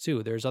speaks to us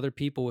too. There's other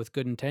people with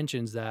good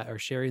intentions that are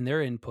sharing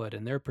their input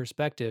and their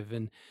perspective,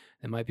 and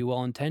they might be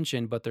well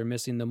intentioned, but they're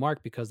missing the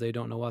mark because they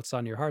don't know what's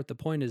on your heart. The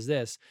point is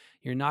this: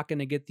 you're not going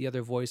to get the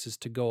other voices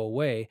to go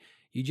away.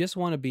 You just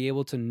want to be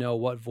able to know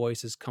what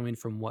voice is coming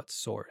from what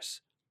source.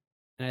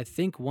 And I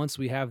think once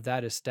we have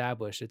that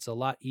established, it's a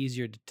lot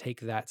easier to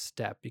take that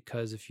step,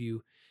 because if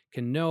you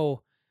can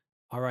know,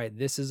 all right,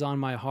 this is on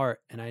my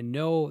heart and I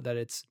know that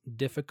it's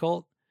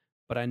difficult,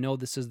 but I know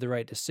this is the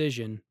right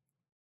decision,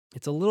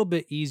 it's a little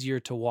bit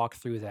easier to walk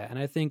through that. And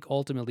I think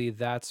ultimately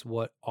that's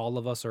what all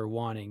of us are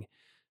wanting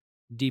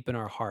deep in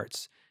our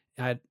hearts.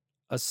 I had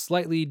a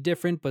slightly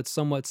different but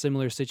somewhat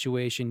similar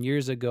situation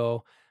years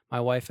ago. My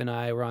wife and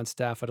I were on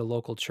staff at a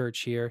local church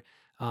here,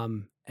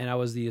 and I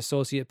was the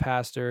associate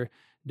pastor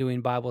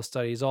doing Bible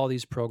studies, all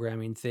these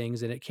programming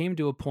things. And it came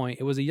to a point,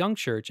 it was a young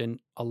church and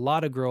a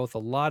lot of growth, a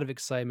lot of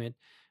excitement,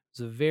 It's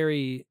a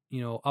very,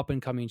 up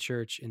and coming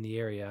church in the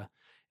area.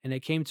 And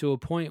it came to a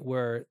point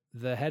where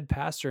the head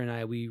pastor and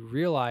I, we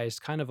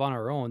realized kind of on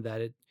our own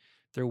that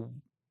there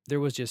there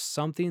was just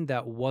something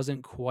that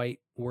wasn't quite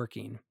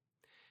working.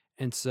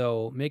 And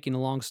so, making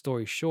a long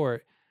story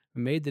short,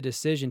 we made the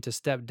decision to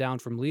step down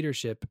from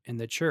leadership in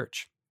the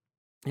church.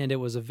 And it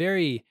was a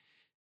very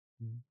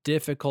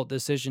difficult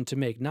decision to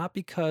make, not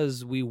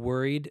because we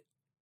worried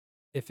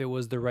if it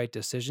was the right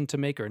decision to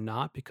make or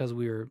not, because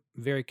we were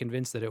very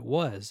convinced that it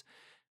was,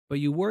 but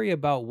you worry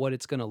about what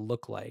it's going to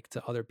look like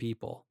to other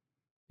people.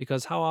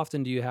 Because how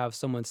often do you have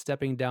someone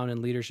stepping down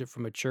in leadership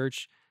from a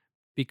church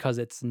because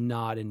it's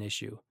not an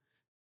issue?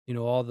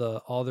 All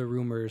the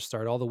rumors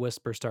start, all the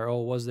whispers start.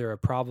 Oh, was there a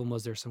problem?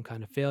 Was there some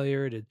kind of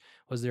failure?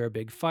 Was there a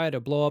big fight, a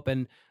blow up?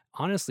 And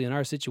honestly, in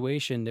our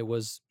situation, it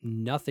was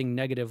nothing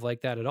negative like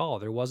that at all.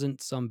 There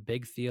wasn't some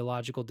big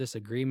theological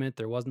disagreement.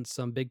 There wasn't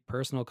some big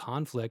personal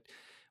conflict.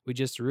 We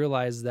just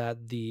realized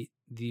that the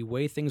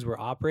way things were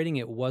operating,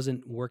 it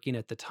wasn't working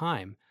at the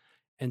time.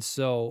 And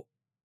so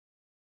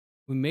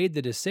we made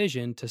the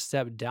decision to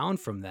step down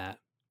from that.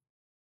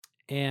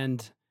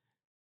 And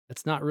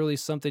it's not really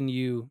something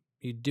you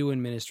do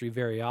in ministry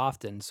very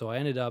often. So I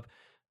ended up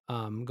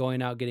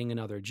going out getting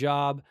another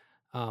job.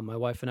 My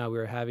wife and I, we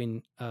were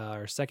having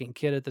our second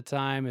kid at the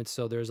time, and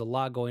so there's a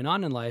lot going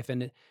on in life,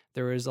 and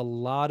there is a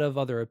lot of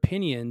other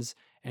opinions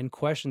and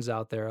questions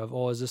out there of,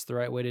 oh, is this the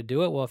right way to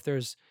do it? Well,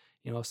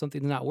 if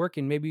something's not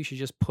working, maybe you should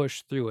just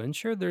push through. And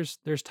sure, there's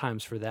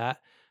times for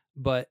that,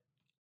 but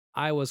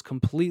I was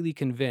completely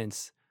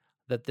convinced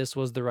that this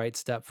was the right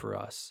step for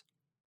us.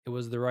 It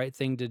was the right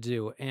thing to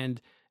do.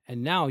 And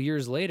now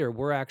years later,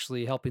 we're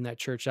actually helping that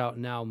church out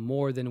now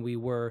more than we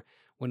were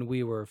when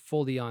we were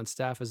fully on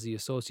staff as the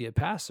associate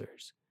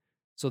pastors.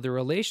 So the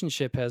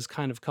relationship has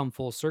kind of come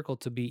full circle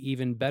to be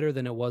even better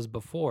than it was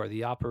before.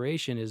 The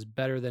operation is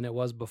better than it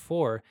was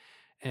before.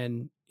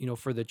 And,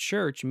 for the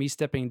church, me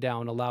stepping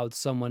down allowed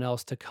someone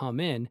else to come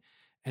in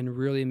and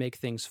really make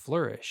things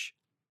flourish.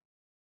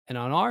 And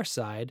on our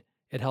side,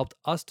 it helped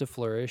us to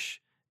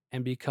flourish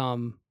and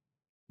become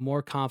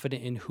more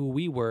confident in who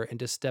we were and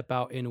to step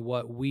out in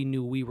what we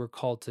knew we were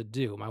called to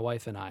do, my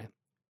wife and I.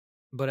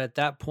 But at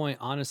that point,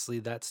 honestly,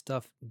 that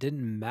stuff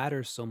didn't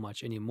matter so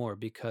much anymore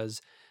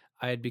because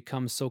I had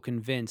become so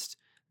convinced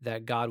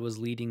that God was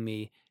leading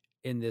me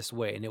in this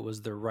way and it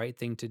was the right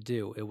thing to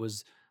do. It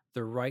was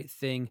the right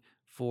thing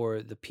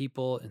for the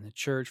people in the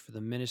church, for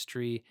the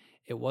ministry.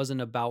 It wasn't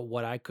about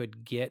what I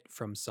could get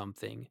from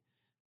something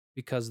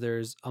because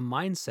there's a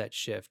mindset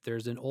shift.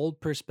 There's an old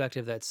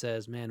perspective that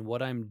says, man,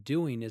 what I'm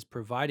doing is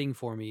providing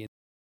for me.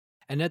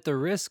 And at the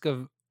risk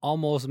of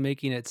almost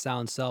making it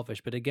sound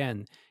selfish, but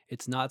again,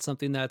 it's not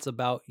something that's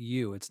about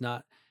you. It's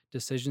not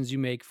decisions you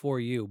make for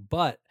you.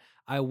 But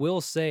I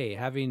will say,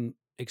 having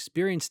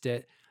experienced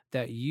it,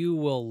 that you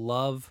will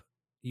love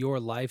your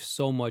life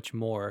so much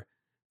more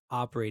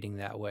operating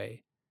that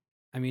way.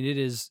 I mean, it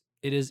is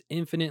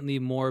infinitely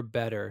more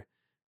better?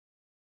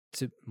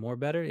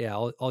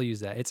 Yeah, I'll use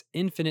that. It's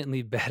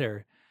infinitely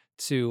better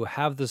to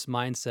have this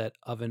mindset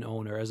of an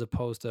owner as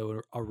opposed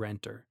to a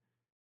renter.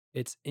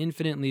 It's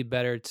infinitely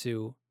better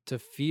to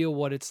feel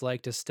what it's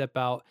like to step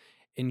out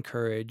in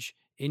courage,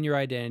 in your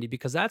identity,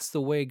 because that's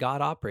the way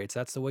God operates.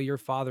 That's the way your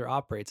father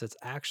operates. It's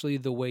actually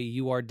the way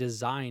you are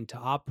designed to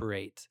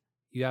operate.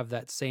 You have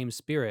that same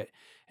spirit.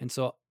 And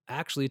so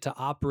actually to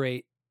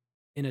operate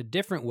in a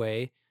different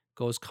way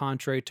goes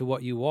contrary to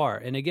what you are.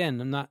 And again,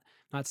 I'm not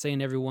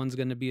saying everyone's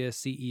going to be a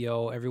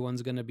CEO,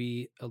 everyone's going to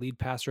be a lead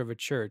pastor of a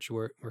church.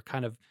 We're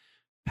kind of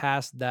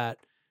past that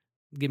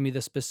give me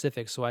the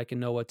specifics so I can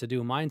know what to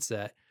do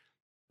mindset.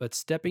 But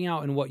stepping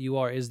out in what you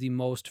are is the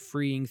most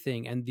freeing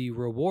thing and the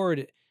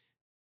reward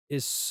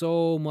is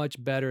so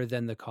much better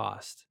than the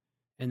cost.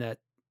 And that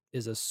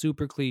is a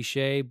super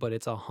cliche, but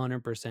it's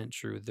 100%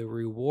 true. The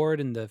reward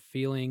and the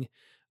feeling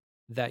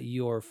that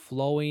you're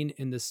flowing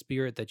in the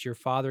spirit that your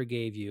father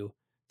gave you,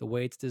 the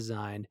way it's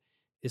designed,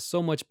 is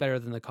so much better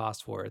than the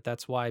cost for it.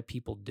 That's why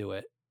people do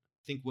it.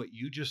 Think what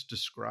you just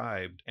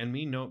described and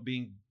me know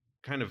being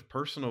kind of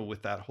personal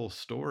with that whole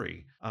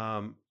story,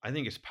 I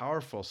think is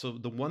powerful. So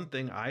the one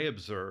thing I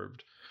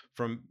observed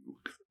from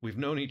we've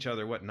known each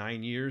other what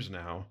 9 years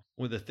now.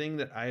 Well, the thing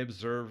that I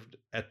observed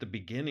at the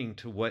beginning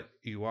to what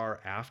you are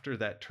after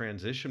that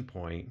transition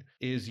point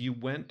is you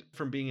went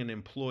from being an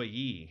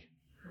employee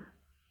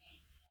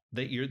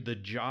that the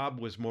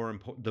job was more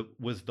important,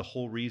 was the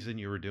whole reason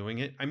you were doing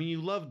it. I mean, you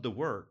loved the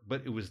work,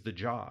 but it was the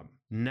job.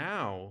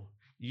 Now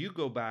you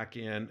go back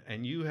in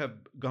and you have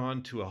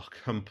gone to a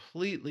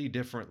completely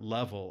different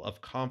level of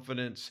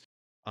confidence,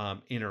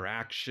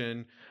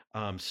 interaction,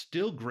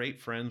 still great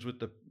friends with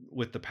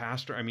the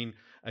pastor. I mean,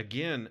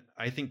 again,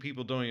 I think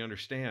people don't even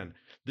understand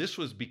this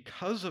was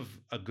because of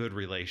a good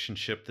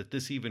relationship that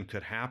this even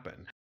could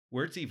happen,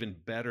 where it's even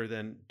better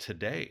than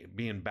today,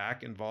 being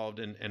back involved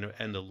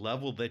and the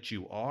level that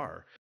you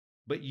are.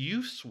 But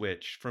you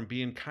switched from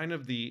being kind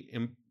of the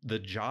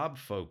job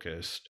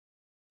focused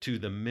to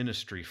the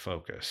ministry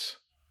focus,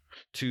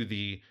 to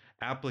the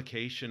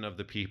application of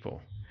the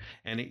people.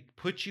 And it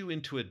puts you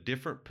into a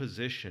different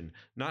position,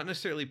 not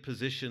necessarily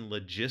position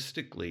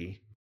logistically,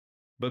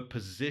 but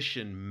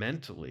position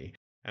mentally.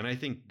 And I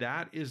think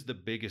that is the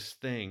biggest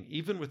thing.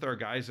 Even with our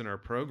guys in our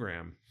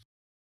program,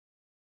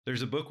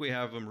 there's a book we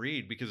have them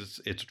read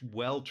because it's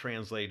well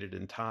translated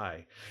in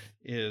Thai,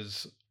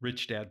 is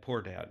Rich Dad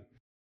Poor Dad.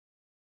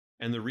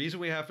 And the reason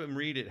we have them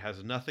read it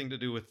has nothing to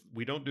do with,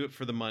 we don't do it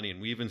for the money.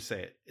 And we even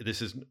say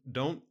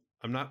it.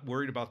 I'm not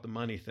worried about the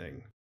money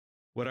thing.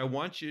 What I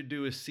want you to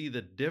do is see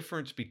the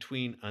difference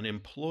between an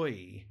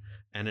employee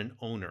and an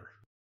owner.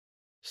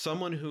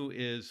 Someone who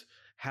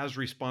has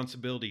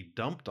responsibility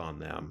dumped on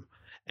them,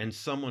 and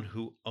someone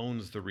who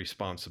owns the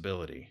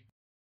responsibility.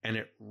 And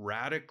it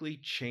radically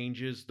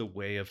changes the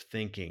way of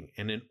thinking.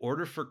 And in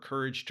order for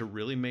courage to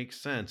really make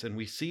sense, and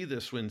we see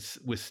this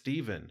with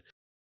Stephen,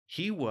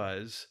 he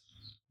was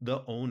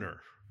the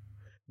owner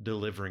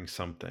delivering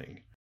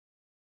something.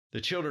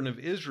 The children of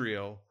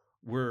Israel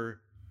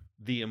were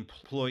the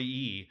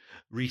employee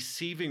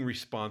receiving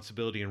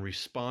responsibility and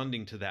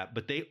responding to that,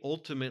 but they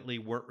ultimately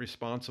weren't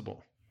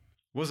responsible.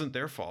 It wasn't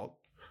their fault.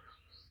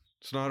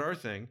 It's not our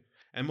thing.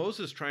 And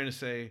Moses trying to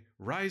say,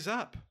 rise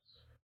up.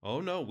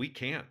 Oh no, we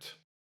can't.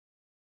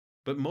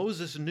 But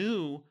Moses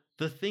knew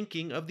the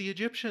thinking of the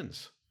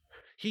Egyptians.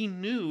 He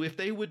knew if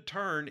they would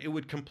turn, it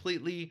would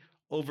completely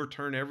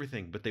overturn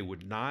everything, but they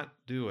would not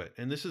do it.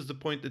 And this is the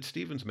point that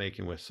Stephen's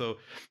making with. So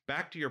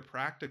back to your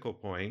practical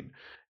point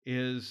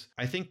is,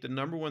 I think the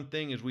number one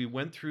thing is we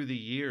went through the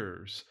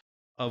years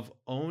of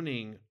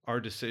owning our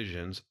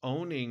decisions,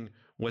 owning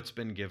what's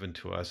been given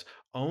to us,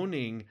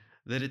 owning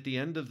that at the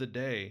end of the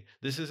day,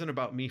 this isn't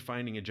about me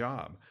finding a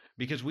job,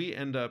 because we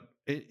end up,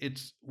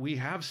 we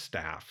have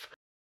staff.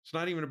 It's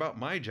not even about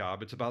my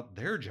job. It's about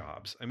their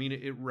jobs. I mean,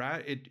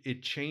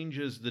 it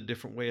changes the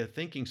different way of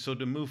thinking. So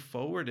to move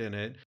forward in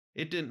it,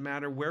 it didn't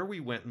matter where we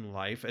went in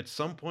life. At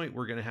some point,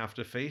 we're going to have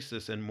to face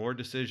this, and more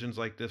decisions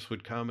like this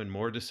would come, and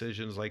more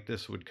decisions like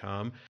this would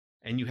come.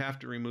 And you have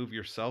to remove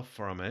yourself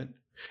from it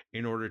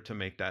in order to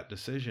make that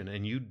decision.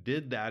 And you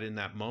did that in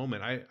that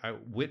moment. I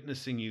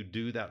witnessing you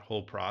do that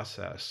whole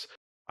process,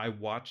 I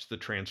watched the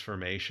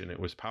transformation. It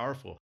was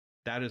powerful.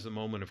 That is a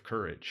moment of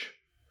courage.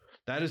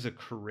 That is a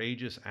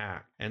courageous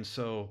act. And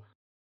so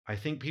I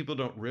think people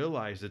don't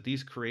realize that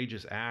these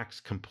courageous acts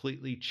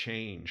completely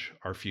change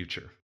our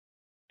future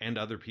and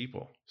other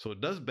people. So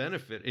it does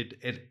benefit.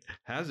 It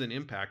has an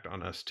impact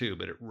on us too,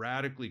 but it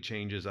radically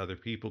changes other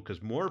people,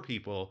 because more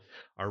people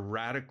are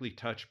radically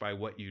touched by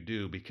what you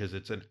do, because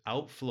it's an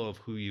outflow of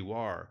who you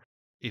are.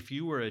 If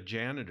you were a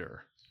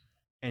janitor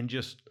and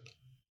just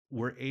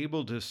were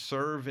able to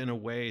serve in a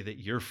way that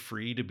you're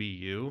free to be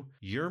you,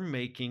 you're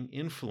making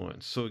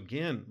influence. So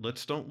again,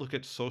 let's don't look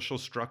at social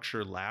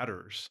structure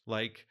ladders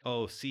like,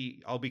 oh,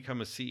 see, I'll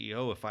become a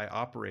CEO if I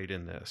operate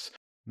in this.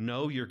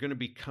 No, you're going to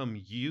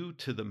become you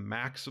to the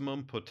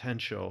maximum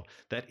potential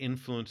that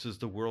influences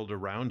the world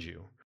around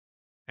you.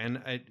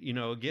 And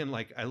again,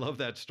 like, I love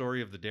that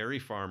story of the dairy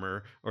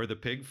farmer or the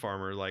pig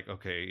farmer. Like,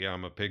 okay, yeah,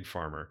 I'm a pig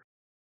farmer,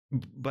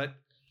 but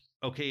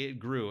okay, it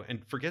grew,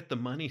 and forget the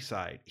money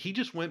side. He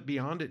just went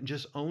beyond it and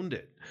just owned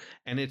it.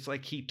 And it's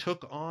like he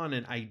took on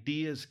and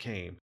ideas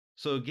came.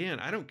 So again,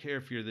 I don't care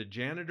if you're the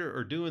janitor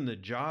or doing the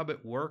job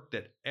at work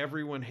that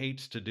everyone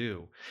hates to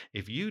do.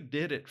 If you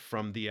did it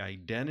from the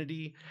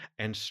identity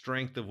and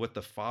strength of what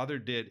the Father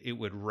did, it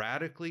would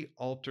radically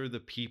alter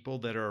the people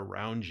that are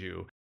around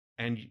you.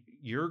 And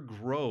your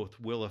growth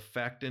will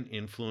affect and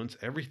influence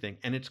everything.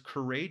 And it's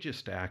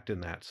courageous to act in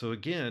that. So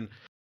again,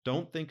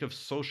 don't think of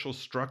social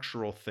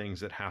structural things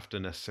that have to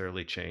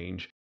necessarily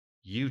change.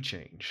 You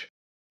change.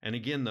 And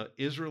again, the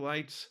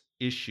Israelites'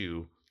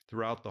 issue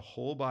throughout the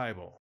whole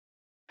Bible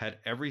had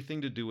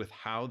everything to do with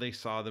how they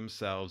saw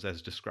themselves,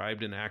 as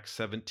described in Acts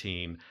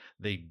 17.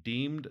 They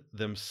deemed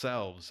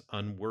themselves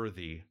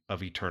unworthy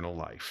of eternal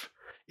life.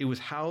 It was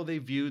how they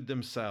viewed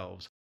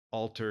themselves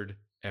altered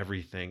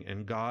everything.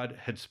 And God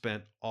had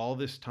spent all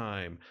this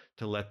time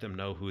to let them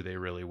know who they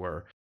really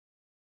were.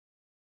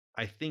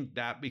 I think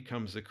that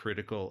becomes a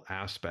critical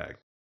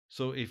aspect.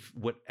 So if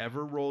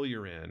whatever role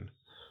you're in,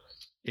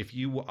 if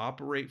you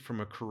operate from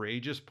a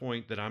courageous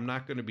point that I'm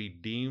not going to be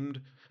deemed,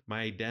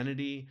 my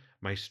identity,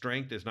 my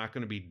strength is not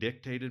going to be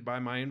dictated by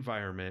my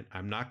environment.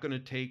 I'm not going to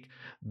take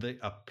the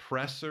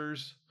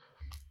oppressors,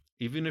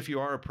 even if you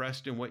are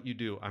oppressed in what you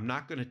do, I'm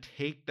not going to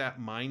take that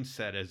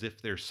mindset as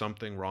if there's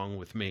something wrong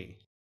with me.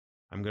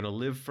 I'm going to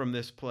live from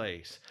this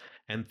place,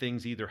 and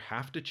things either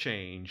have to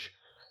change,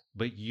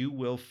 but you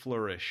will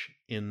flourish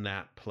in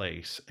that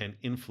place, and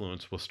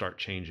influence will start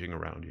changing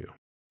around you.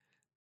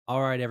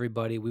 All right,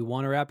 everybody, we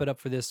want to wrap it up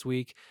for this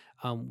week.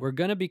 We're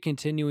going to be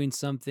continuing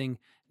something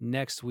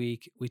next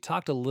week. We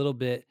talked a little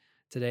bit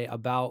today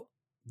about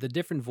the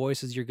different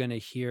voices you're going to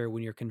hear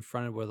when you're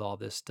confronted with all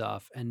this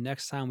stuff. And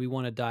next time we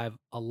want to dive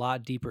a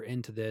lot deeper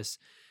into this.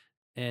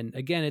 And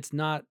again, it's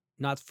not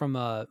from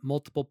a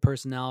multiple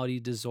personality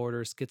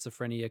disorder,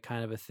 schizophrenia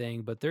kind of a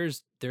thing, but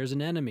there's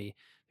an enemy,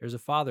 there's a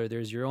father,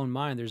 there's your own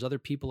mind, there's other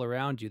people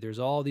around you, there's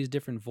all these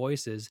different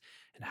voices.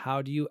 And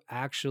how do you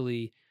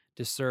actually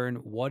discern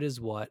what is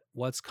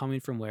what's coming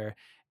from where,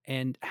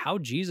 and how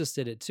Jesus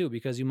did it too,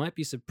 because you might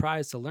be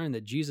surprised to learn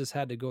that Jesus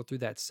had to go through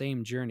that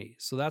same journey.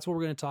 So that's what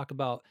we're going to talk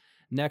about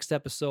next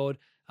episode.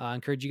 I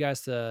encourage you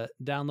guys to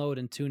download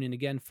and tune in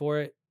again for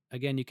it.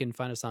 Again, you can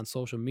find us on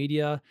social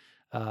media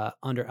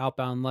under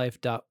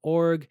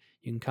outboundlife.org.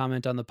 You can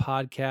comment on the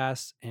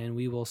podcast, and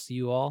we will see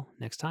you all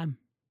next time.